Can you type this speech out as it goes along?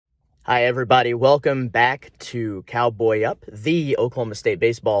Hi, everybody. Welcome back to Cowboy Up, the Oklahoma State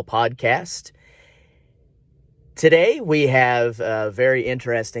baseball podcast. Today, we have a very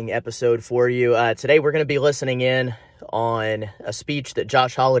interesting episode for you. Today, we're going to be listening in on a speech that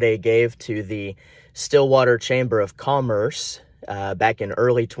Josh Holliday gave to the Stillwater Chamber of Commerce back in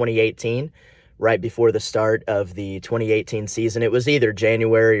early 2018, right before the start of the 2018 season. It was either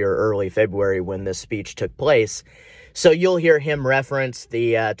January or early February when this speech took place. So you'll hear him reference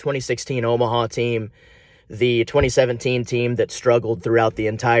the 2016 Omaha team, the 2017 team that struggled throughout the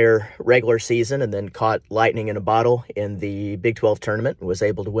entire regular season and then caught lightning in a bottle in the Big 12 tournament and was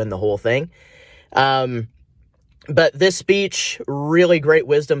able to win the whole thing. But this speech, really great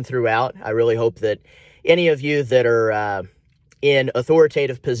wisdom throughout. I really hope that any of you that are in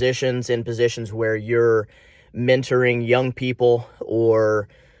authoritative positions, in positions where you're mentoring young people or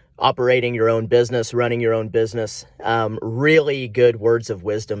operating your own business, running your own business, really good words of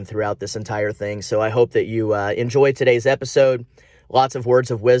wisdom throughout this entire thing. So I hope that you enjoy today's episode. Lots of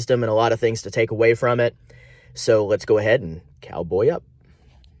words of wisdom and a lot of things to take away from it. So let's go ahead and cowboy up.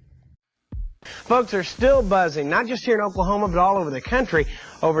 Folks are still buzzing, not just here in Oklahoma, but all over the country,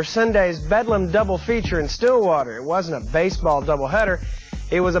 over Sunday's Bedlam double feature in Stillwater. It wasn't a baseball doubleheader.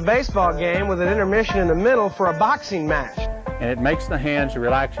 It was a baseball game with an intermission in the middle for a boxing match. And it makes the hands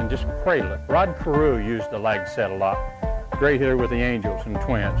relax and just cradle it. Rod Carew used the leg set a lot. Great hitter with the Angels and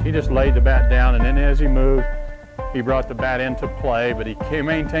Twins. He just laid the bat down, and then as he moved, he brought the bat into play, but he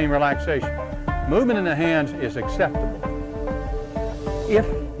maintained relaxation. Movement in the hands is acceptable if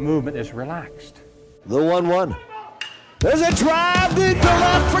movement is relaxed. The 1-1. There's a drive deep to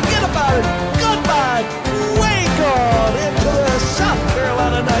left. Forget about it. Goodbye. Way gone into the South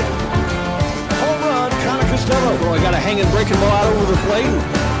Carolina night. Home run, Connor Costello. Well, I got a hanging breaking ball out over the plate.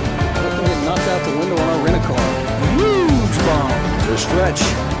 Hopefully it knocked out the window on our rent-a-car. Huge bomb. The stretch.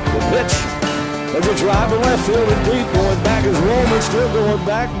 The pitch. There's a drive to left field and deep. Going back is Roman. Still going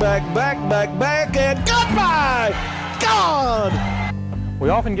back. And goodbye. Gone. We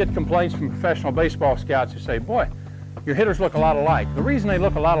often get complaints from professional baseball scouts who say, boy, your hitters look a lot alike. The reason they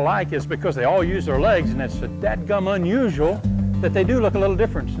look a lot alike is because they all use their legs, and it's a dadgum unusual that they do look a little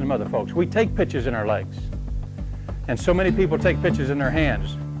different than other folks. We take pitches in our legs, and so many people take pitches in their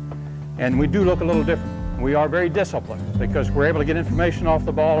hands, and we do look a little different. We are very disciplined because we're able to get information off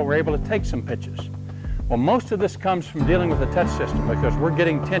the ball, and we're able to take some pitches. Well, most of this comes from dealing with the touch system because we're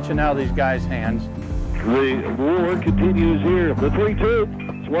getting tension out of these guys' hands. The war continues here. The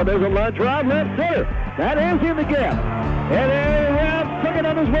 3-2. Suarez a line drive left center. That is in the gap. And Aaron Round took it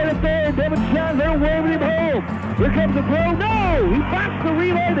on his way to third. Devin Shines there waving him home. Here comes the throw. No! He botched the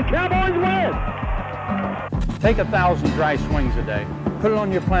relay. The Cowboys win. Take 1,000 dry swings a day. Put it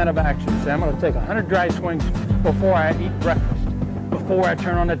on your plan of action. Say, I'm going to take 100 dry swings before I eat breakfast, before I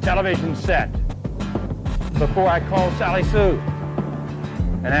turn on the television set, before I call Sally Sue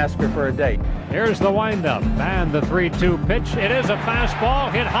and ask her for a date. Here's the windup and the 3-2 pitch. It is a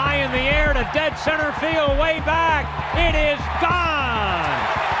fastball hit high in the air to dead center field, way back. It is gone.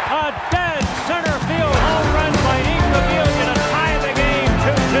 A dead center field home run by Eve Amelia to tie the game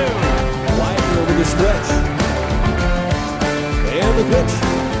 2-2. Winding over the stretch. And the pitch.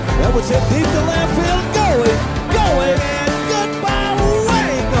 That was hit deep to left field. Going, and goodbye,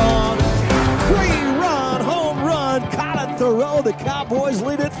 way gone. 3-run home run. Colin Thoreau. The Cowboys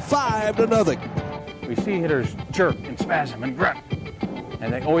lead it 5-0. We see hitters jerk and spasm and grunt,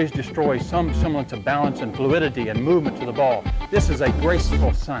 and they always destroy some semblance of balance and fluidity and movement to the ball. This is a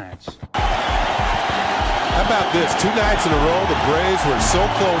graceful science. How about this? 2 nights in a row, the Braves were so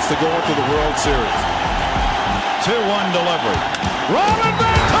close to going to the World Series. 2-1 delivery. Robin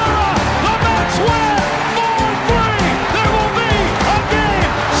Ventura, the Mets win. 4-3. There will be a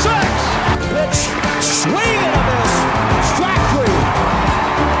game 6. Pitch. Swing and a miss. Strike 3.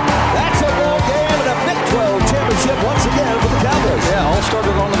 That's a ball game and a Big 12 championship once again for the Cowboys. Yeah, all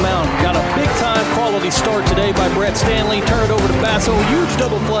started on the mound. Got a big-time quality start today by Brett Stanley. Turn it over to Basso. Huge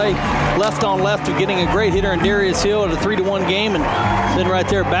double play, left on left, of getting a great hitter in Darius Hill at a 3-1 game. And then right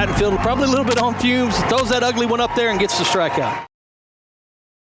there, Battenfield, probably a little bit on fumes, throws that ugly one up there and gets the strikeout.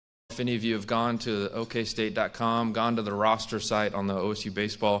 If any of you have gone to okstate.com, gone to the roster site on the OSU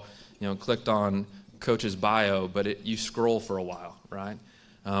baseball, clicked on coach's bio, but you scroll for a while, right?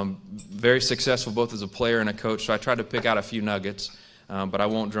 Very successful both as a player and a coach, so I tried to pick out a few nuggets, but I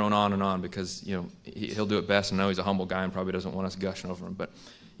won't drone on and on because he'll do it best. I know he's a humble guy and probably doesn't want us gushing over him. But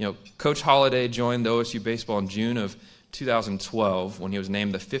Coach Holliday joined the OSU baseball in June of 2012 when he was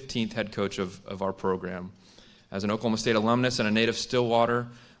named the 15th head coach of our program. As an Oklahoma State alumnus and a native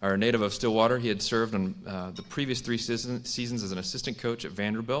of Stillwater, he had served on the previous 3 seasons as an assistant coach at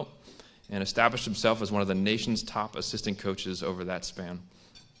Vanderbilt. and established himself as one of the nation's top assistant coaches over that span.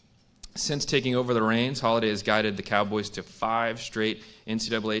 Since taking over the reins, Holliday has guided the Cowboys to 5 straight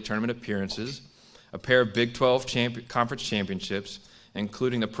NCAA tournament appearances, a pair of Big 12 conference championships,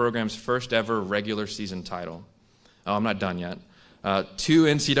 including the program's first ever regular season title. Oh, I'm not done yet. 2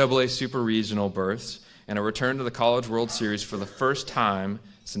 NCAA Super Regional berths, and a return to the College World Series for the first time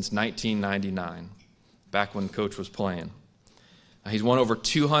since 1999, back when Coach was playing. He's won over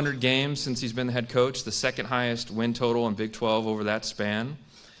 200 games since he's been the head coach, the second highest win total in Big 12 over that span.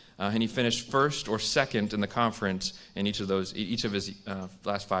 And he finished first or second in the conference in each of his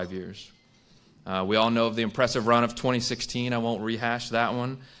last 5 years. We all know of the impressive run of 2016. I won't rehash that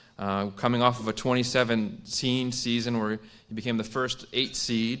one. Coming off of a 2017 season where he became the first 8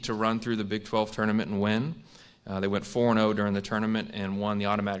 seed to run through the Big 12 tournament and win. They went 4-0 during the tournament and won the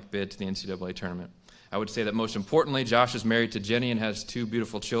automatic bid to the NCAA tournament. I would say that most importantly, Josh is married to Jenny and has 2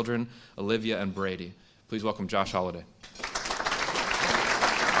 beautiful children, Olivia and Brady. Please welcome Josh Holliday.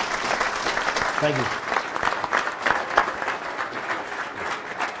 Thank you.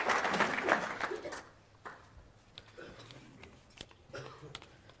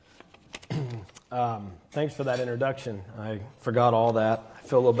 Thanks for that introduction. I forgot all that. I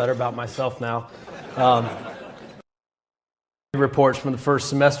feel a little better about myself now. Reports from the first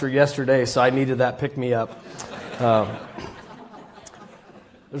semester yesterday, so I needed that pick-me-up.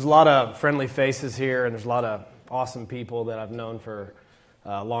 There's a lot of friendly faces here, and there's a lot of awesome people that I've known for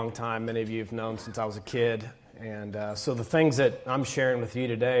a long time. Many of you have known since I was a kid. And so the things that I'm sharing with you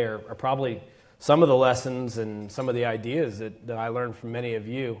today are probably some of the lessons and some of the ideas that I learned from many of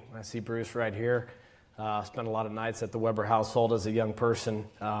you. I see Bruce right here. Spent a lot of nights at the Weber household as a young person.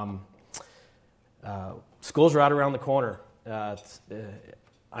 School's right around the corner.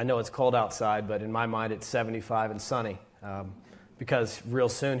 I know it's cold outside, but in my mind it's 75 and sunny because real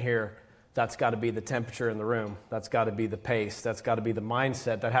soon here, that's got to be the temperature in the room. That's got to be the pace. That's got to be the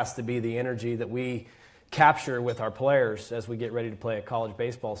mindset. That has to be the energy that we capture with our players as we get ready to play a college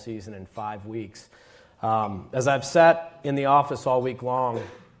baseball season in 5 weeks. As I've sat in the office all week long,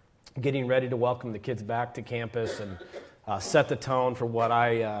 getting ready to welcome the kids back to campus and set the tone for what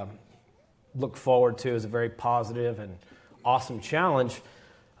I look forward to as a very positive and awesome challenge,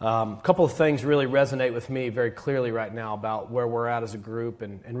 a couple of things really resonate with me very clearly right now about where we're at as a group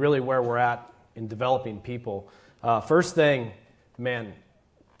and really where we're at in developing people. First thing, man,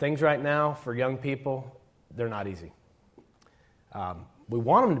 things right now for young people, they're not easy. We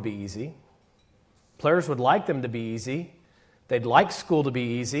want them to be easy. Players would like them to be easy. They'd like school to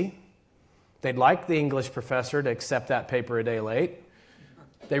be easy. They'd like the English professor to accept that paper a day late.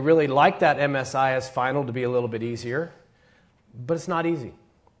 They really like that MSIS final to be a little bit easier, but it's not easy.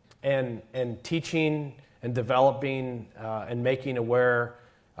 And teaching and developing and making aware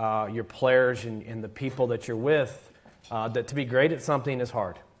your players and the people that you're with that to be great at something is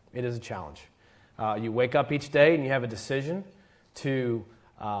hard. It is a challenge. You wake up each day and you have a decision to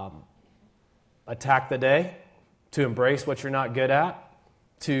attack the day, to embrace what you're not good at,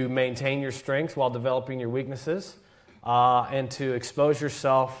 to maintain your strengths while developing your weaknesses, and to expose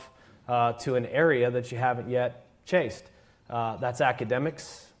yourself to an area that you haven't yet chased. That's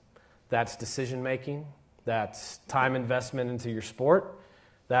academics, that's decision making, that's time investment into your sport,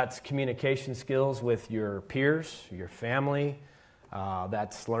 that's communication skills with your peers, your family,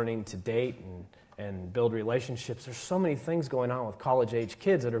 that's learning to date and build relationships. There's so many things going on with college-age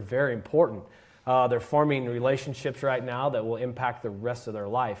kids that are very important. They're forming relationships right now that will impact the rest of their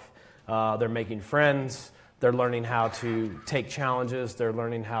life. They're making friends. They're learning how to take challenges. They're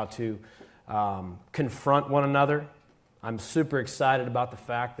learning how to confront one another. I'm super excited about the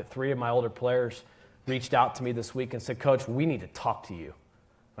fact that 3 of my older players reached out to me this week and said, "Coach, we need to talk to you."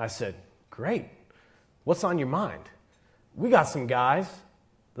 I said, "Great. What's on your mind?" "We got some guys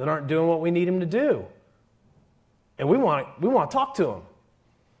that aren't doing what we need them to do, and we want to talk to them."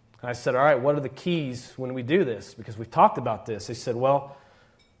 And I said, "All right, what are the keys when we do this? Because we've talked about this." They said, "Well,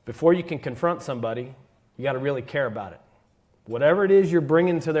 before you can confront somebody, you got to really care about it. Whatever it is you're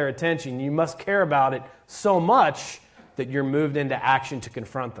bringing to their attention, you must care about it so much that you're moved into action to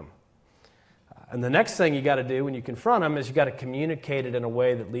confront them. And the next thing you got to do when you confront them is you got to communicate it in a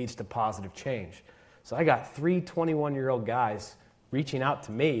way that leads to positive change." So I got 3 21-year-old guys reaching out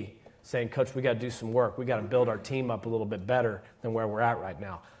to me saying, "Coach, we got to do some work. We got to build our team up a little bit better than where we're at right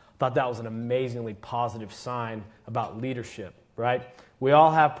now." I thought that was an amazingly positive sign about leadership, right? We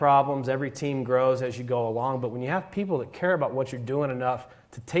all have problems. Every team grows as you go along. But when you have people that care about what you're doing enough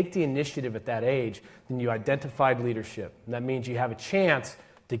to take the initiative at that age, then you identified leadership. And that means you have a chance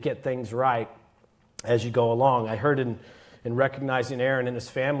to get things right as you go along. I heard in and recognizing Aaron and his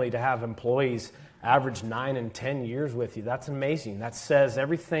family to have employees average 9 and 10 years with you. That's amazing. That says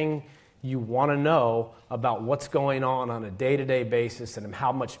everything you want to know about what's going on a day-to-day basis and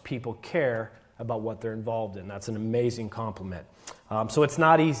how much people care about what they're involved in. That's an amazing compliment. So it's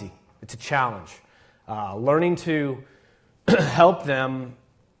not easy. It's a challenge. Learning to help them,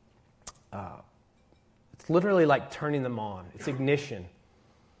 it's literally like turning them on. It's ignition.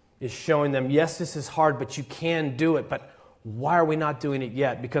 It's showing them, yes, this is hard, but you can do it. But why are we not doing it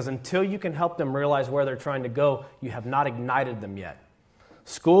yet? Because until you can help them realize where they're trying to go, you have not ignited them yet.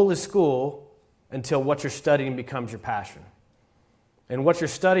 School is school until what you're studying becomes your passion. And what you're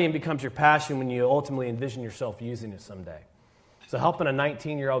studying becomes your passion when you ultimately envision yourself using it someday. So helping a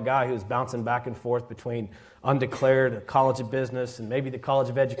 19-year-old guy who's bouncing back and forth between undeclared, a college of business, and maybe the college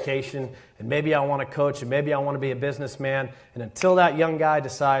of education, and maybe I want to coach, and maybe I want to be a businessman, and until that young guy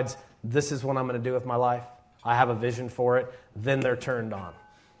decides, this is what I'm going to do with my life, I have a vision for it, then they're turned on.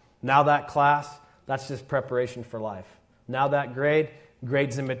 Now that class, that's just preparation for life. Now that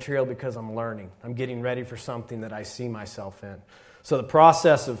grade's immaterial because I'm learning. I'm getting ready for something that I see myself in. So the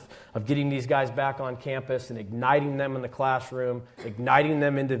process of getting these guys back on campus and igniting them in the classroom, igniting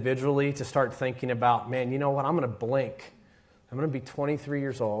them individually to start thinking about, man, you know what, I'm going to blink. I'm going to be 23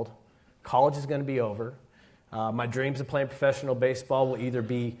 years old. College is going to be over. My dreams of playing professional baseball will either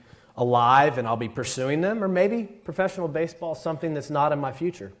be alive and I'll be pursuing them, or maybe professional baseball is something that's not in my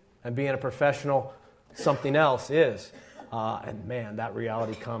future. And being a professional, something else is. And man, that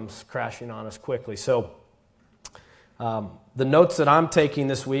reality comes crashing on us quickly. So the notes that I'm taking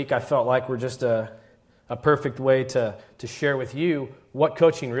this week, I felt like were just a perfect way to share with you what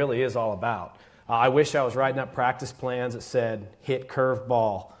coaching really is all about. I wish I was writing up practice plans that said hit curve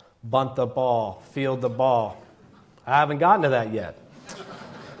ball, bunt the ball, field the ball. I haven't gotten to that yet.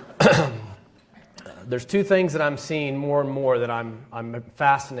 There's two things that I'm seeing more and more that I'm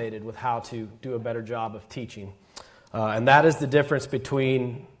fascinated with how to do a better job of teaching. And that is the difference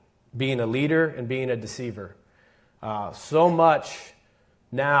between being a leader and being a deceiver. So much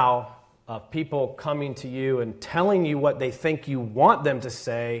now of people coming to you and telling you what they think you want them to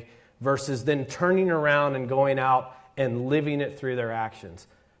say versus then turning around and going out and living it through their actions.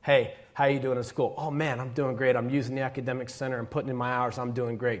 Hey, how you doing in school? Oh man, I'm doing great. I'm using the academic center and putting in my hours. I'm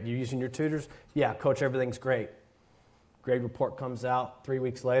doing great. You using your tutors? Yeah, coach, everything's great. Grade report comes out 3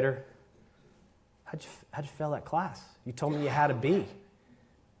 weeks later. How'd you fail that class? You told me you had a B.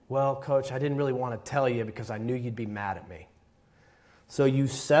 Well, coach, I didn't really want to tell you because I knew you'd be mad at me. So you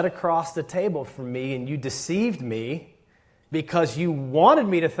sat across the table from me and you deceived me because you wanted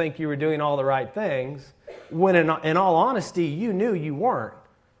me to think you were doing all the right things when in all honesty, you knew you weren't.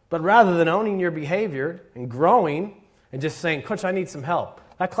 But rather than owning your behavior and growing and just saying, coach, I need some help.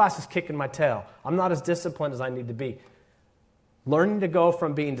 That class is kicking my tail. I'm not as disciplined as I need to be. Learning to go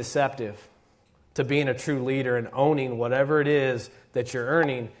from being deceptive to being a true leader and owning whatever it is that you're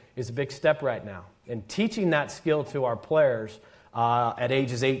earning is a big step right now. And teaching that skill to our players at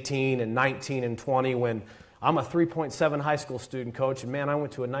ages 18 and 19 and 20 when I'm a 3.7 high school student, coach, and man, I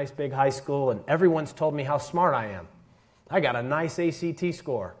went to a nice big high school and everyone's told me how smart I am. I got a nice ACT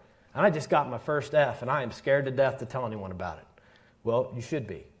score, and I just got my first F, and I am scared to death to tell anyone about it. Well, you should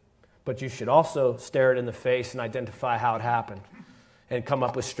be. But you should also stare it in the face and identify how it happened and come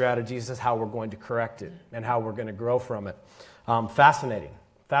up with strategies as how we're going to correct it and how we're going to grow from it.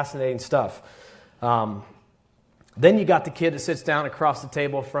 Fascinating stuff. Then you got the kid that sits down across the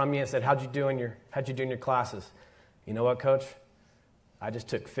table from you and said, how'd you do in your classes? You know what, coach? I just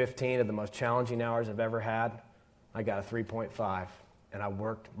took 15 of the most challenging hours I've ever had. I got a 3.5, and I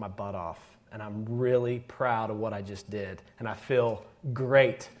worked my butt off. And I'm really proud of what I just did. And I feel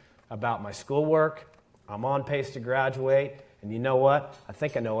great about my schoolwork. I'm on pace to graduate. And you know what? I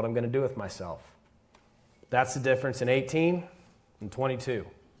think I know what I'm going to do with myself. That's the difference in 18 and 22.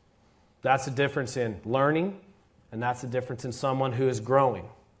 That's the difference in learning, and that's the difference in someone who is growing.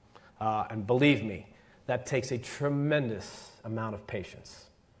 And believe me, that takes a tremendous amount of patience.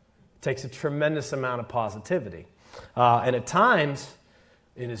 It takes a tremendous amount of positivity. And at times,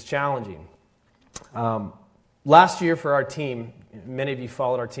 it is challenging. Last year for our team, many of you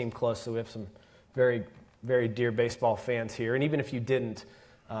followed our team closely. We have some very, very dear baseball fans here. And even if you didn't,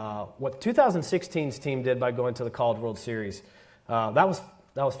 what 2016's team did by going to the College World Series, that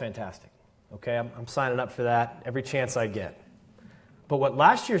was fantastic. Okay, I'm signing up for that every chance I get. But what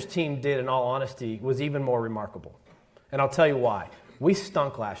last year's team did, in all honesty, was even more remarkable. And I'll tell you why. We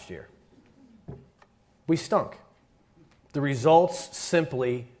stunk last year. We stunk. The results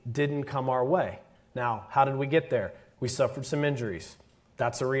simply didn't come our way. Now, how did we get there? We suffered some injuries.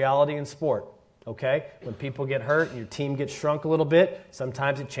 That's a reality in sport. okay? When people get hurt and your team gets shrunk a little bit,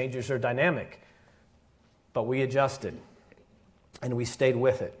 sometimes it changes their dynamic. But we adjusted, and we stayed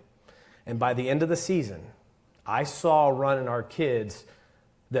with it. And by the end of the season, I saw a run in our kids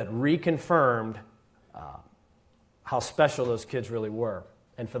that reconfirmed how special those kids really were.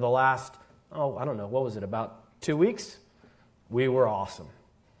 And for the last, about 2 weeks, we were awesome.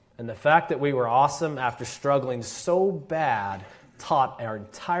 And the fact that we were awesome after struggling so bad taught our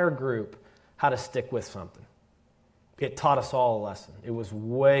entire group how to stick with something. It taught us all a lesson. It was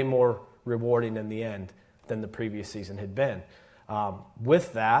way more rewarding in the end than the previous season had been.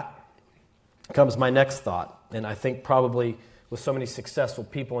 With that comes my next thought, and I think probably with so many successful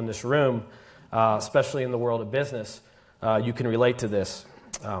people in this room, especially in the world of business, you can relate to this.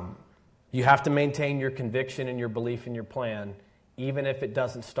 You have to maintain your conviction and your belief in your plan, even if it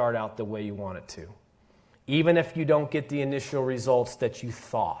doesn't start out the way you want it to. Even if you don't get the initial results that you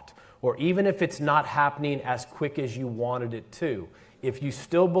thought, or even if it's not happening as quick as you wanted it to. If you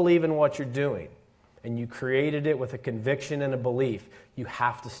still believe in what you're doing, and you created it with a conviction and a belief, you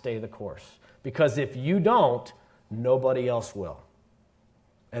have to stay the course. Because if you don't, nobody else will.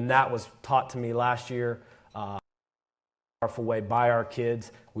 And that was taught to me last year, powerful way by our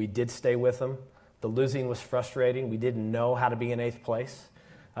kids. We did stay with them. The losing was frustrating. We didn't know how to be in 8th place.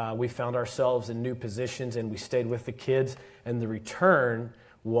 We found ourselves in new positions, and we stayed with the kids, and the return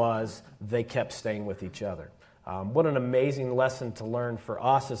was they kept staying with each other. What an amazing lesson to learn for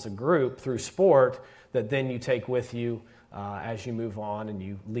us as a group through sport that then you take with you as you move on and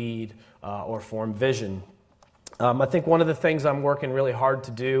you lead or form vision. I think one of the things I'm working really hard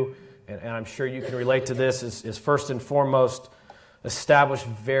to do, and I'm sure you can relate to this, is first and foremost establish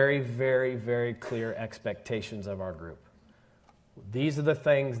very, very, very clear expectations of our group. These are the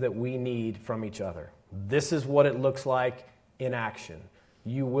things that we need from each other. This is what it looks like in action.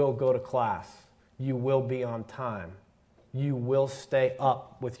 You will go to class. You will be on time. You will stay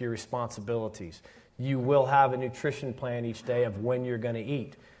up with your responsibilities. You will have a nutrition plan each day of when you're going to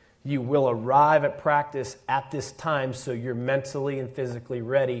eat. You will arrive at practice at this time so you're mentally and physically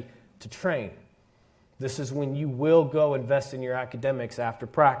ready to train. This is when you will go invest in your academics after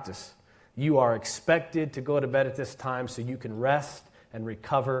practice. You are expected to go to bed at this time so you can rest and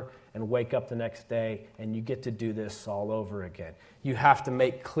recover and wake up the next day, and you get to do this all over again. You have to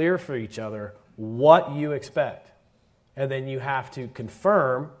make clear for each other what you expect, and then you have to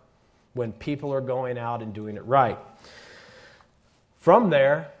confirm when people are going out and doing it right. From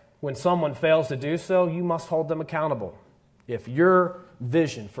there, when someone fails to do so, you must hold them accountable. If your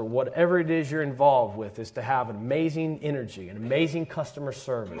vision for whatever it is you're involved with is to have an amazing energy, an amazing customer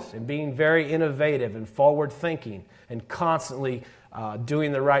service, and being very innovative and forward-thinking and constantly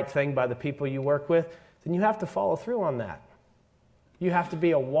doing the right thing by the people you work with, then you have to follow through on that. You have to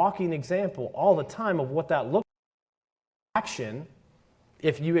be a walking example all the time of what that looks like in action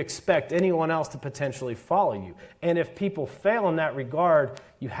if you expect anyone else to potentially follow you. And if people fail in that regard,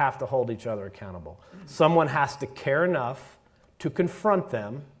 you have to hold each other accountable. Someone has to care enough to confront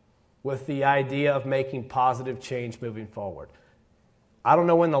them with the idea of making positive change moving forward. I don't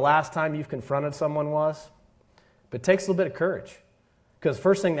know when the last time you've confronted someone was, but it takes a little bit of courage. Because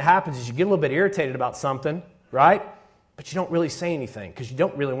first thing that happens is you get a little bit irritated about something, right? But you don't really say anything because you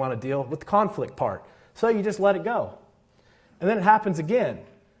don't really want to deal with the conflict part. So you just let it go. And then it happens again,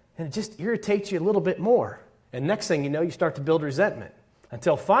 and it just irritates you a little bit more. And next thing you know, you start to build resentment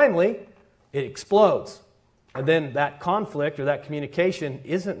until finally it explodes. And then that conflict or that communication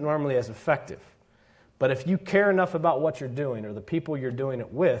isn't normally as effective. But if you care enough about what you're doing or the people you're doing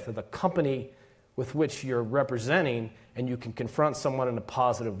it with or the company with which you're representing, and you can confront someone in a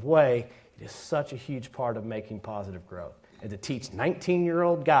positive way, it is such a huge part of making positive growth. And to teach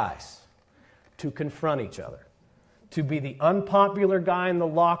 19-year-old guys to confront each other, to be the unpopular guy in the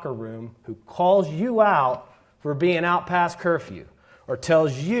locker room who calls you out for being out past curfew or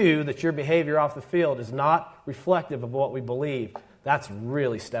tells you that your behavior off the field is not reflective of what we believe, that's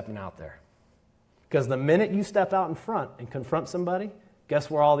really stepping out there. Because the minute you step out in front and confront somebody, guess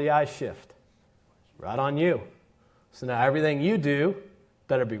where all the eyes shift? Right on you. So now everything you do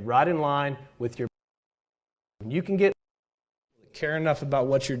better be right in line with your... When you can care enough about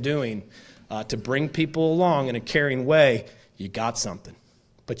what you're doing to bring people along in a caring way, you got something.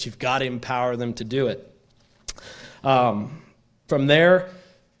 But you've got to empower them to do it. From there,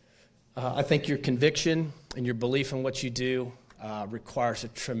 I think your conviction and your belief in what you do requires a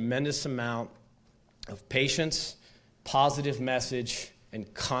tremendous amount of patience, positive message,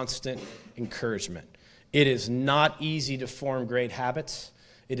 and constant encouragement. It is not easy to form great habits.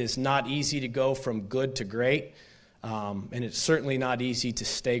 It is not easy to go from good to great. And it's certainly not easy to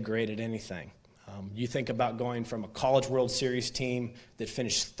stay great at anything. You think about going from a College World Series team that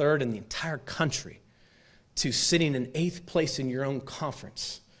finished third in the entire country to sitting in 8th place in your own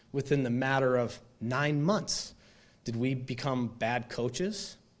conference within the matter of 9 months. Did we become bad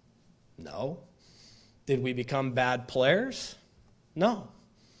coaches? No. Did we become bad players? No.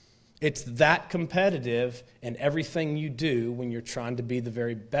 It's that competitive in everything you do when you're trying to be the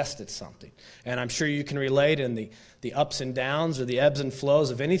very best at something. And I'm sure you can relate in the ups and downs or the ebbs and flows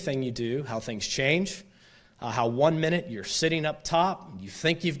of anything you do, how things change, how 1 minute you're sitting up top, you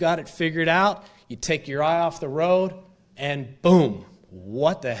think you've got it figured out, you take your eye off the road, and boom,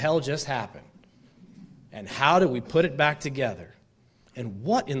 what the hell just happened? And how do we put it back together? And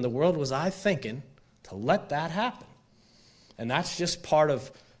what in the world was I thinking to let that happen? And that's just part of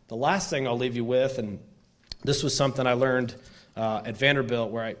the last thing I'll leave you with, and this was something I learned at Vanderbilt,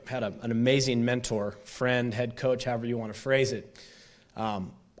 where I had an amazing mentor, friend, head coach, however you want to phrase it.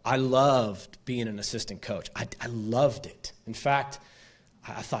 I loved being an assistant coach. I loved it. In fact,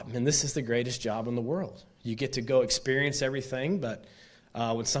 I thought, man, this is the greatest job in the world. You get to go experience everything, but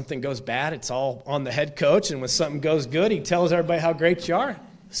when something goes bad, it's all on the head coach, and when something goes good, he tells everybody how great you are.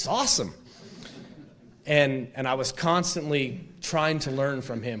 It's awesome. And I was constantly trying to learn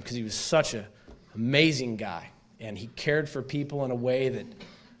from him because he was such an amazing guy, and he cared for people in a way that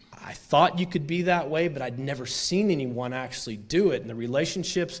I thought you could be that way, but I'd never seen anyone actually do it. And the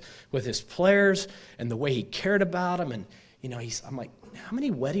relationships with his players and the way he cared about them. And, you know, I'm like, how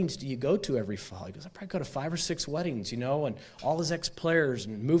many weddings do you go to every fall? He goes, I probably go to 5 or 6 weddings, you know, and all his ex-players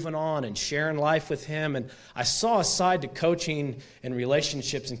and moving on and sharing life with him. And I saw a side to coaching and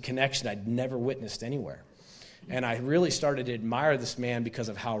relationships and connection I'd never witnessed anywhere. And I really started to admire this man because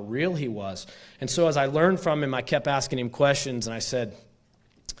of how real he was. And so as I learned from him, I kept asking him questions, and I said,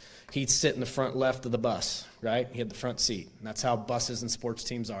 he'd sit in the front left of the bus, right? He had the front seat. And that's how buses and sports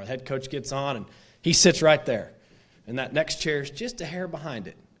teams are. The head coach gets on, and he sits right there. And that next chair is just a hair behind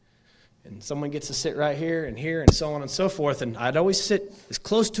it. And someone gets to sit right here, and so on and so forth. And I'd always sit as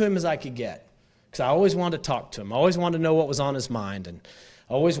close to him as I could get because I always wanted to talk to him. I always wanted to know what was on his mind. And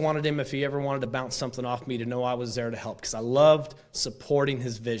I always wanted him, if he ever wanted to bounce something off me, to know I was there to help because I loved supporting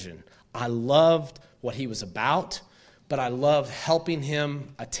his vision. I loved what he was about, but I loved helping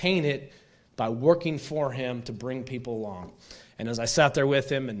him attain it by working for him to bring people along. And as I sat there with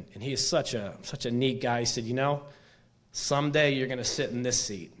him, and he is such a neat guy, he said, you know, someday you're going to sit in this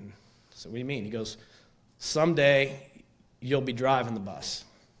seat. And I said, what do you mean? He goes, someday you'll be driving the bus.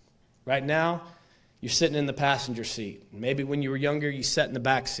 Right now, you're sitting in the passenger seat. Maybe when you were younger, you sat in the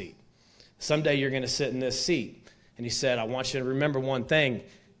back seat. Someday you're going to sit in this seat. And he said, I want you to remember one thing.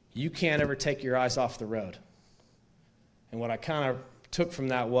 You can't ever take your eyes off the road. And what I kind of took from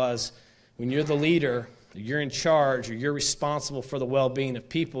that was when you're the leader, you're in charge, or you're responsible for the well-being of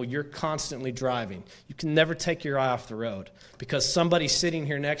people, you're constantly driving. You can never take your eye off the road because somebody's sitting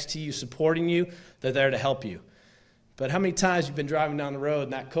here next to you, supporting you, they're there to help you. But how many times you've been driving down the road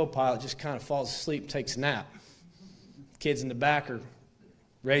and that co-pilot just kind of falls asleep and takes a nap? Kids in the back are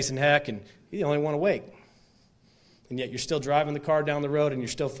raising heck, and you're the only one awake. And yet you're still driving the car down the road and you're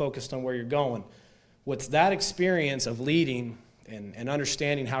still focused on where you're going. What's that experience of leading and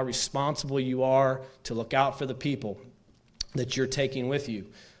understanding how responsible you are to look out for the people that you're taking with you,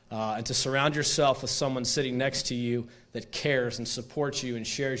 and to surround yourself with someone sitting next to you that cares and supports you and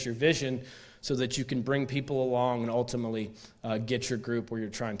shares your vision so that you can bring people along and ultimately get your group where you're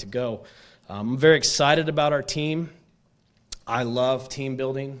trying to go. I'm very excited about our team. I love team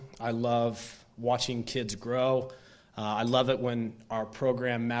building. I love watching kids grow. I love it when our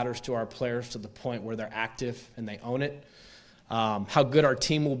program matters to our players to the point where they're active and they own it. How good our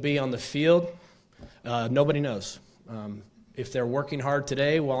team will be on the field, nobody knows. If they're working hard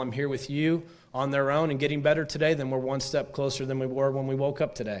today while I'm here with you on their own and getting better today, then we're one step closer than we were when we woke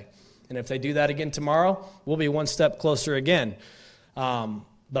up today. And if they do that again tomorrow, we'll be one step closer again. But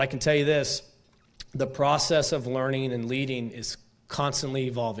I can tell you this, the process of learning and leading is constantly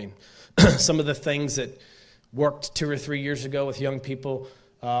evolving. Some of the things that worked 2 or 3 years ago with young people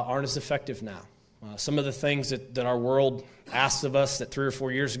aren't as effective now. Some of the things that our world asks of us that 3 or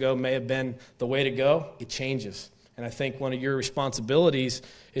 4 years ago may have been the way to go, it changes. And I think one of your responsibilities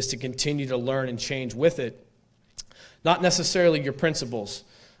is to continue to learn and change with it. Not necessarily your principles,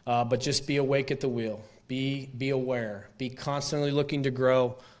 but just be awake at the wheel. Be aware. Be constantly looking to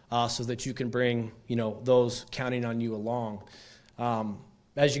grow so that you can bring, those counting on you along.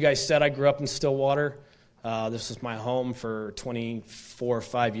 As you guys said, I grew up in Stillwater. This was my home for 24 or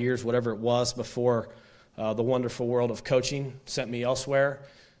 5 years, whatever it was, before the wonderful world of coaching sent me elsewhere.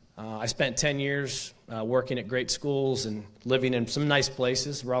 I spent 10 years working at great schools and living in some nice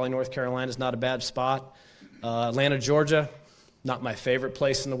places. Raleigh, North Carolina is not a bad spot. Atlanta, Georgia, not my favorite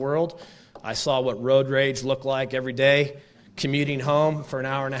place in the world. I saw what road rage looked like every day, commuting home for an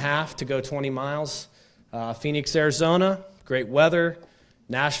hour and a half to go 20 miles. Phoenix, Arizona, great weather.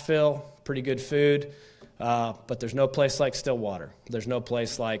 Nashville, pretty good food. But there's no place like Stillwater. There's no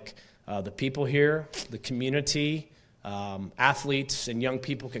place like the people here, the community. Athletes and young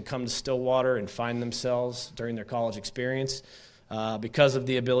people can come to Stillwater and find themselves during their college experience because of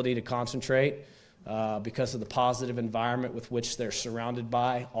the ability to concentrate, because of the positive environment with which they're surrounded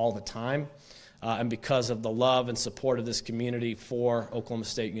by all the time, and because of the love and support of this community for Oklahoma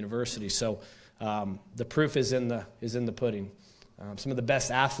State University. So the proof is in the pudding. Some of the best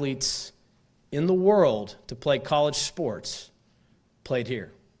athletes in the world to play college sports played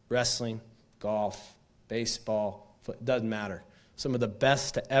here. Wrestling, golf, baseball, doesn't matter. Some of the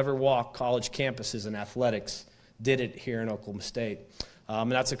best to ever walk college campuses in athletics did it here in Oklahoma State.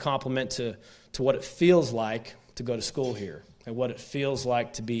 And that's a compliment to what it feels like to go to school here and what it feels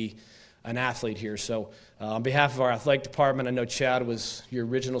like to be an athlete here. So on behalf of our athletic department, I know Chad was your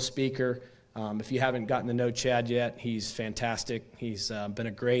original speaker. If you haven't gotten to know Chad yet, he's fantastic. He's been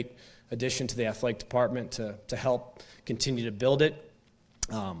a great addition to the athletic department to help continue to build it.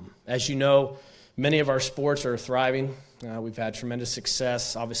 As you know, many of our sports are thriving. We've had tremendous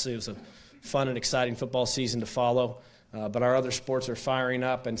success. Obviously, it was a fun and exciting football season to follow. But our other sports are firing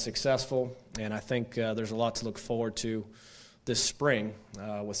up and successful, and I think there's a lot to look forward to this spring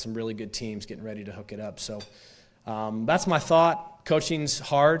with some really good teams getting ready to hook it up. So that's my thought. Coaching's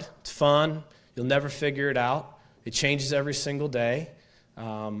hard. It's fun. You'll never figure it out. It changes every single day.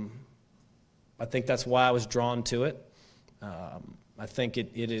 I think that's why I was drawn to it. I think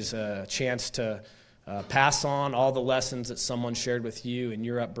it is a chance to pass on all the lessons that someone shared with you and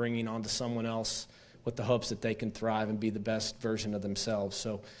your upbringing onto someone else with the hopes that they can thrive and be the best version of themselves.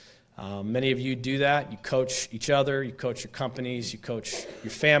 So many of you do that. You coach each other, you coach your companies, you coach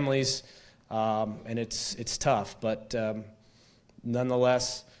your families, and it's tough, but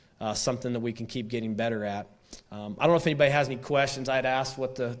nonetheless, something that we can keep getting better at. I don't know if anybody has any questions. I'd asked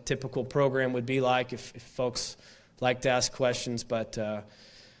what the typical program would be like if folks like to ask questions, but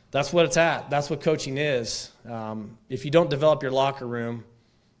that's what it's at. That's what coaching is. If you don't develop your locker room,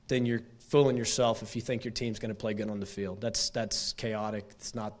 then you're fooling yourself if you think your team's going to play good on the field. That's chaotic.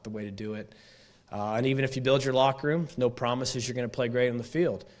 It's not the way to do it. And even if you build your locker room, no promises you're going to play great on the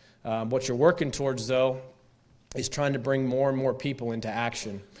field. What you're working towards, though, is trying to bring more and more people into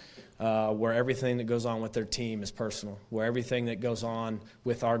action, where everything that goes on with their team is personal, where everything that goes on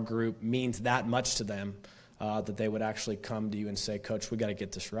with our group means that much to them that they would actually come to you and say, Coach, we got to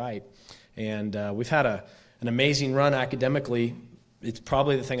get this right. And we've had an amazing run academically. It's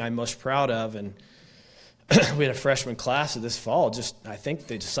probably the thing I'm most proud of, and we had a freshman class this fall. I think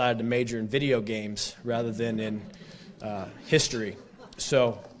they decided to major in video games rather than in history,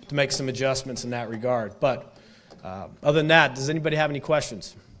 so to make some adjustments in that regard. But other than that, does anybody have any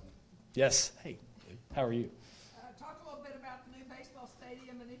questions? Yes. Hey, how are you? Talk a little bit about the new baseball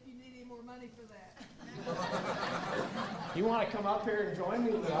stadium and if you need any more money for that. You want to come up here and join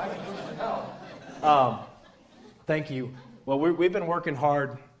me? I can use the help. Thank you. Well, we've been working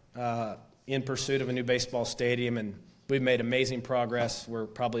hard in pursuit of a new baseball stadium, and we've made amazing progress. We're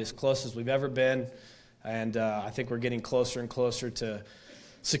probably as close as we've ever been, and I think we're getting closer and closer to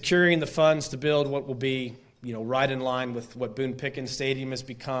securing the funds to build what will be, right in line with what Boone Pickens Stadium has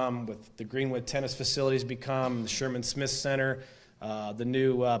become, with the Greenwood tennis facilities become, the Sherman Smith Center, the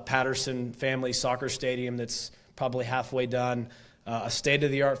new Patterson family soccer stadium that's probably halfway done, a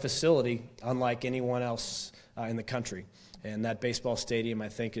state-of-the-art facility unlike anyone else in the country. And that baseball stadium, I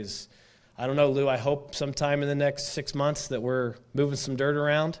think, is, I don't know, Lou, I hope sometime in the next 6 months that we're moving some dirt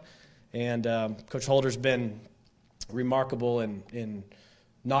around. And Coach Holder's been remarkable in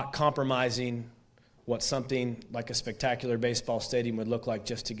not compromising what something like a spectacular baseball stadium would look like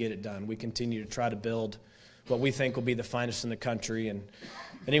just to get it done. We continue to try to build what we think will be the finest in the country. And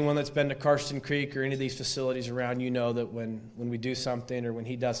anyone that's been to Karsten Creek or any of these facilities around, that when we do something or when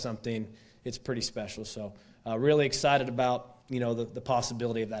he does something, it's pretty special. So really excited about, the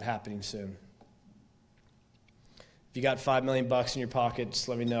possibility of that happening soon. If you got $5 million in your pocket, just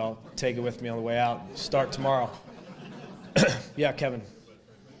let me know. I'll take it with me on the way out. Start tomorrow. Yeah, Kevin.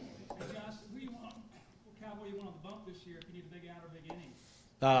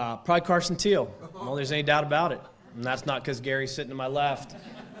 Probably Carson Teal. Well, there's any doubt about it. And that's not because Gary's sitting to my left.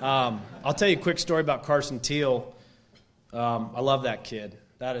 I'll tell you a quick story about Carson Teal. I love that kid.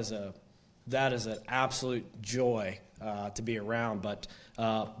 That is a that is an absolute joy to be around. But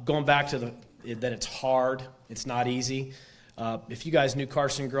going back to that it's hard, it's not easy. If you guys knew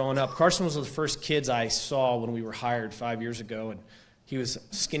Carson growing up, Carson was one of the first kids I saw when we were hired 5 years ago. And he was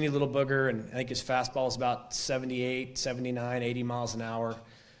a skinny little booger, and I think his fastball was about 78, 79, 80 miles an hour.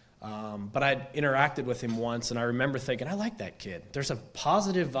 But I'd interacted with him once, and I remember thinking, I like that kid. There's a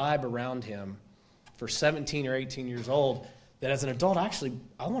positive vibe around him for 17 or 18 years old that as an adult, actually,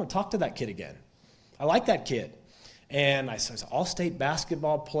 I want to talk to that kid again. I like that kid. And he's an all-state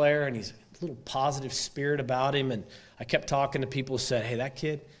basketball player, and he's a little positive spirit about him. And I kept talking to people who said, hey, that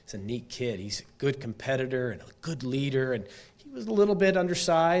kid is a neat kid. He's a good competitor and a good leader. And he was a little bit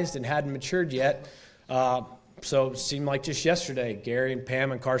undersized and hadn't matured yet. So it seemed like just yesterday, Gary and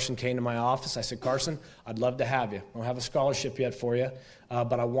Pam and Carson came to my office. I said, Carson, I'd love to have you. I don't have a scholarship yet for you,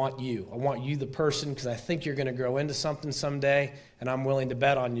 but I want you. I want you, the person, because I think you're going to grow into something someday, and I'm willing to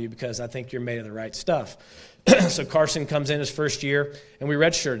bet on you because I think you're made of the right stuff. So Carson comes in his first year, and we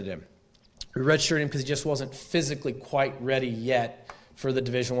redshirted him. We redshirted him because he just wasn't physically quite ready yet for the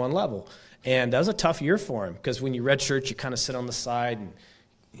Division I level. And that was a tough year for him because when you redshirt, you kind of sit on the side and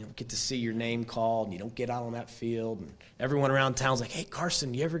you don't get to see your name called, and you don't get out on that field. And everyone around town's like, hey,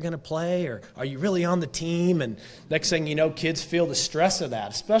 Carson, you ever going to play? Or are you really on the team? And next thing you know, kids feel the stress of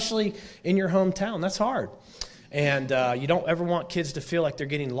that, especially in your hometown. That's hard. And you don't ever want kids to feel like they're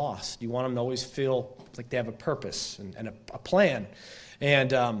getting lost. You want them to always feel like they have a purpose and a plan.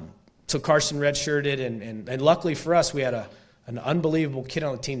 And so Carson redshirted, and luckily for us, we had an unbelievable kid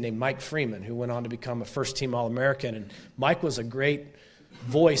on the team named Mike Freeman, who went on to become a first-team All-American. And Mike was a great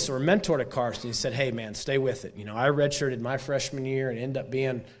voice or mentor to Carson. He said, hey, man, stay with it. You know, I redshirted my freshman year and ended up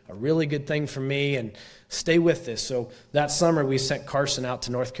being a really good thing for me, and stay with this. So that summer we sent Carson out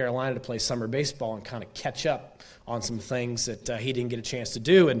to North Carolina to play summer baseball and kind of catch up on some things that he didn't get a chance to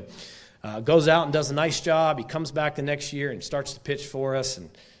do, and goes out and does a nice job. He comes back the next year and starts to pitch for us. And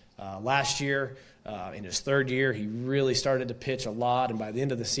last year, in his third year, he really started to pitch a lot, and by the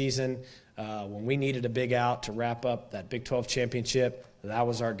end of the season, when we needed a big out to wrap up that Big 12 championship, that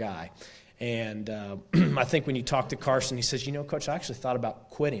was our guy. And I think when you talk to Carson, he says, you know, Coach, I actually thought about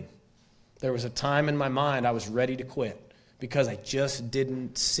quitting. There was a time in my mind I was ready to quit because I just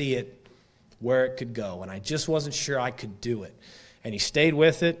didn't see it where it could go, and I just wasn't sure I could do it. And he stayed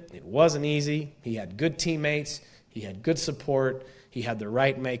with it. It wasn't easy. He had good teammates. He had good support. He had the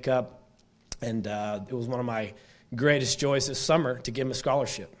right makeup. And it was one of my greatest joys this summer to give him a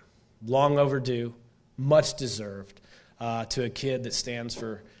scholarship. Long overdue, much deserved. To a kid that stands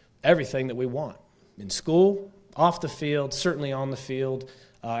for everything that we want in school, off the field, certainly on the field,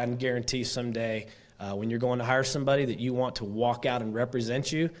 and guarantee someday when you're going to hire somebody that you want to walk out and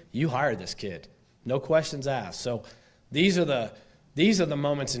represent you, you hire this kid. No questions asked. So these are the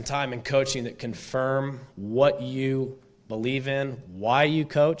moments in time in coaching that confirm what you believe in, why you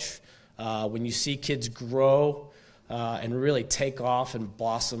coach. When you see kids grow and really take off and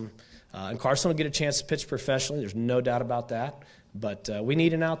blossom. And Carson will get a chance to pitch professionally. There's no doubt about that. But we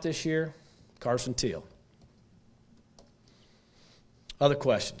need an out this year. Carson Teal. Other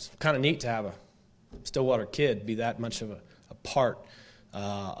questions? Kind of neat to have a Stillwater kid be that much of a part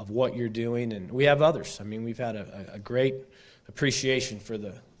of what you're doing. And we have others. I mean, we've had a great appreciation for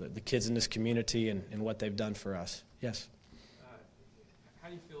the kids in this community and what they've done for us. Yes? How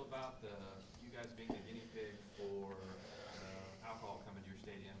do you feel about you guys being the guinea pig for alcohol coming to your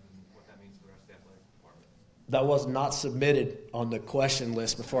stadium and what that means for the rest of the athletic department? That was not submitted on the question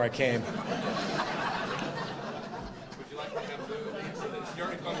list before I came. Would you like to have it's your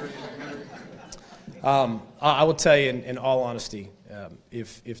fundraiser? I will tell you in all honesty,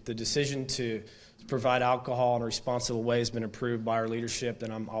 if the decision to provide alcohol in a responsible way has been approved by our leadership,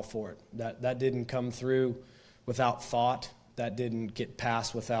 then I'm all for it. That didn't come through without thought. That didn't get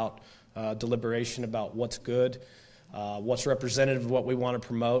passed without deliberation about what's good, what's representative of what we want to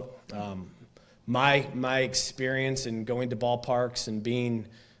promote. My experience in going to ballparks and being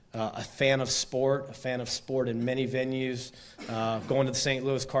a fan of sport in many venues, going to the St.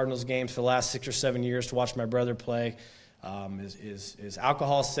 Louis Cardinals games for the last 6 or 7 years to watch my brother play, is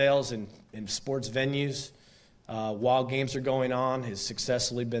alcohol sales in sports venues while games are going on has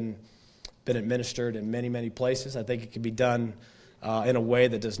successfully been administered in many, many places. I think it can be done in a way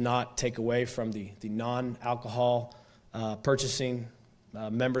that does not take away from the non-alcohol purchasing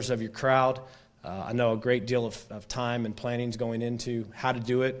members of your crowd. I know a great deal of time and planning is going into how to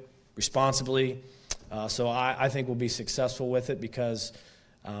do it responsibly. So I think we'll be successful with it because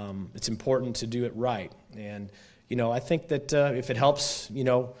it's important to do it right. And, you know, I think that if it helps, you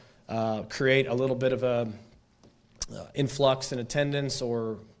know, create a little bit of a influx in attendance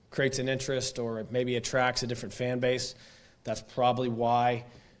or creates an interest or it maybe attracts a different fan base. That's probably why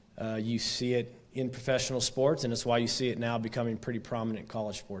you see it in professional sports, and it's why you see it now becoming pretty prominent in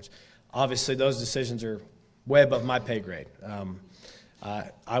college sports. Obviously, those decisions are way above my pay grade.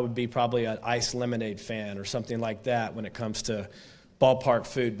 I would be probably an ice lemonade fan or something like that when it comes to ballpark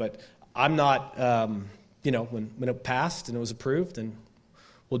food, but I'm not, when it passed and it was approved, then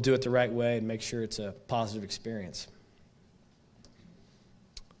we'll do it the right way and make sure it's a positive experience.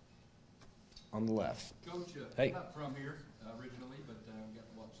 On the left. Coach, hey. Not from here originally, but got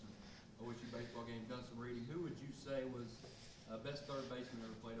to watch some OSU baseball game, done some reading. Who would you say was best third baseman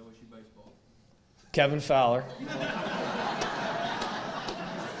ever played OSU baseball? Kevin Fowler.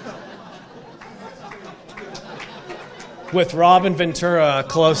 With Robin Ventura, a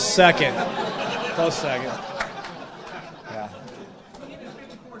close second. Close second. Yeah.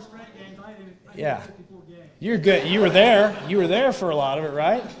 Yeah. You're good. You were there. You were there for a lot of it,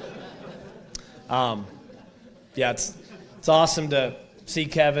 right? Yeah, it's awesome to see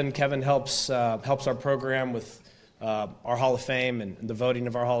Kevin. Kevin helps our program with our Hall of Fame and the voting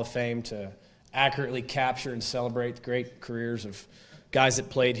of our Hall of Fame to accurately capture and celebrate the great careers of guys that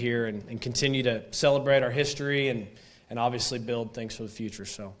played here and continue to celebrate our history and obviously build things for the future.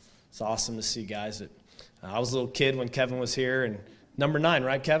 So it's awesome to see guys that I was a little kid when Kevin was here, and number 9,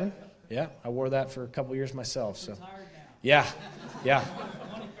 right, Kevin? Yeah, I wore that for a couple years myself. So yeah. Yeah,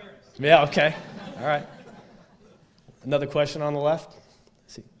 okay. All right. Another question on the left?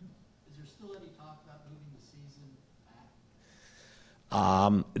 Let's see. Is there still any talk about moving the season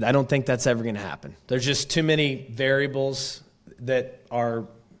back? I don't think that's ever going to happen. There's just too many variables that are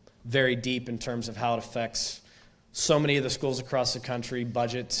very deep in terms of how it affects so many of the schools across the country,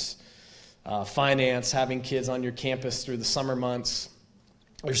 budgets, finance, having kids on your campus through the summer months.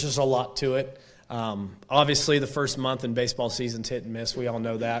 There's just a lot to it. Obviously, the first month in baseball season's hit and miss. We all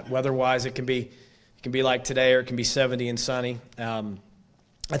know that. Weather-wise, it can be like today, or it can be 70 and sunny.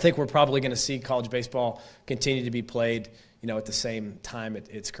 I think we're probably going to see college baseball continue to be played, at the same time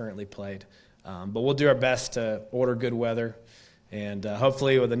it's currently played. But we'll do our best to order good weather, and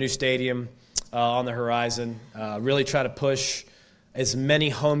hopefully with a new stadium on the horizon, really try to push as many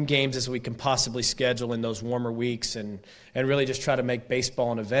home games as we can possibly schedule in those warmer weeks, and really just try to make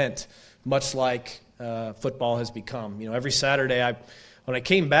baseball an event, much like football has become. Every Saturday, when I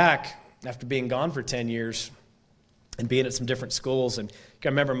came back after being gone for 10 years and being at some different schools, and I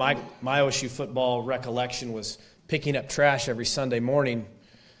remember my OSU football recollection was picking up trash every Sunday morning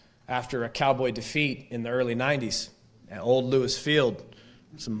after a Cowboy defeat in the early 90s at Old Lewis Field,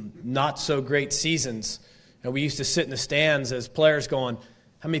 some not-so-great seasons. And we used to sit in the stands as players going,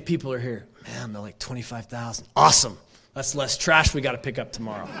 how many people are here? Man, they're like 25,000. Awesome. That's less trash we got to pick up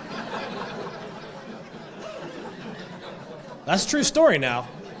tomorrow. That's a true story now.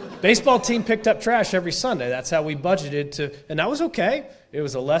 Baseball team picked up trash every Sunday. That's how we budgeted to, and that was okay. It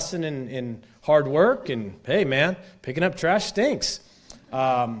was a lesson in hard work, and hey, man, picking up trash stinks.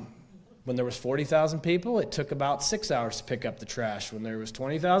 When there was 40,000 people, it took about 6 hours to pick up the trash. When there was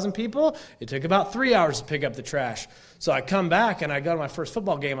 20,000 people, it took about 3 hours to pick up the trash. So I come back, and I go to my first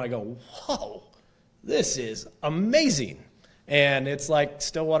football game, and I go, whoa, this is amazing. And it's like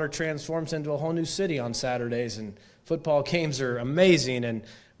Stillwater transforms into a whole new city on Saturdays, and football games are amazing, and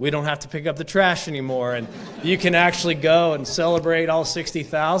we don't have to pick up the trash anymore, and you can actually go and celebrate all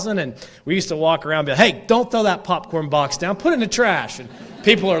 60,000. And we used to walk around and be like, hey, don't throw that popcorn box down, put it in the trash. And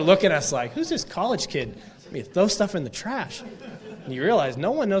people are looking at us like, who's this college kid? I mean, throw stuff in the trash. And you realize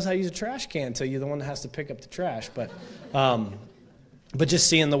no one knows how to use a trash can until you're the one that has to pick up the trash. But just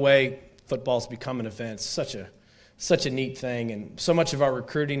seeing the way football's become an event, it's such a neat thing. And so much of our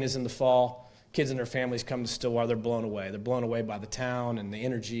recruiting is in the fall. Kids and their families come to Stillwater, they're blown away. They're blown away by the town and the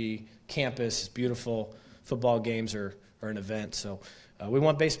energy, campus is beautiful. Football games are an event. So we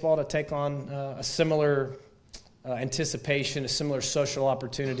want baseball to take on a similar anticipation, a similar social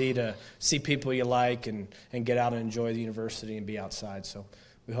opportunity to see people you like and get out and enjoy the university and be outside. So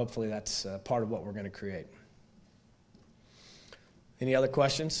hopefully that's part of what we're going to create. Any other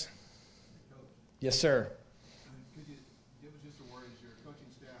questions? Yes, sir. Could you give us just a word? Is your coaching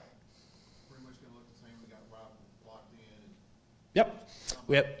staff pretty much going to look the same? We got Rob locked in.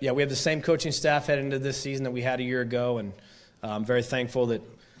 Yep. We have the same coaching staff heading into this season that we had a year ago, and I'm very thankful that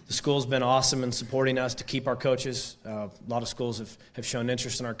the school's been awesome in supporting us to keep our coaches. A lot of schools have shown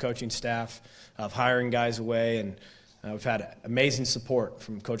interest in our coaching staff, of hiring guys away, and we've had amazing support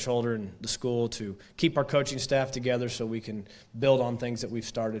from Coach Holder and the school to keep our coaching staff together so we can build on things that we've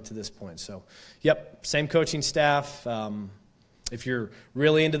started to this point. So, same coaching staff. If you're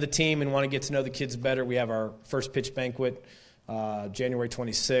really into the team and want to get to know the kids better, we have our first pitch banquet January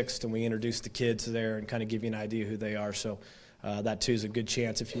 26th, and we introduce the kids there and kind of give you an idea who they are. So that, too, is a good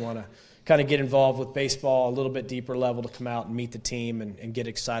chance if you want to kind of get involved with baseball a little bit deeper level, to come out and meet the team and get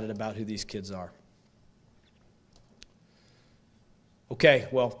excited about who these kids are. Okay,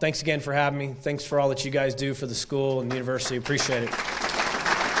 well, thanks again for having me. Thanks for all that you guys do for the school and the university. Appreciate it.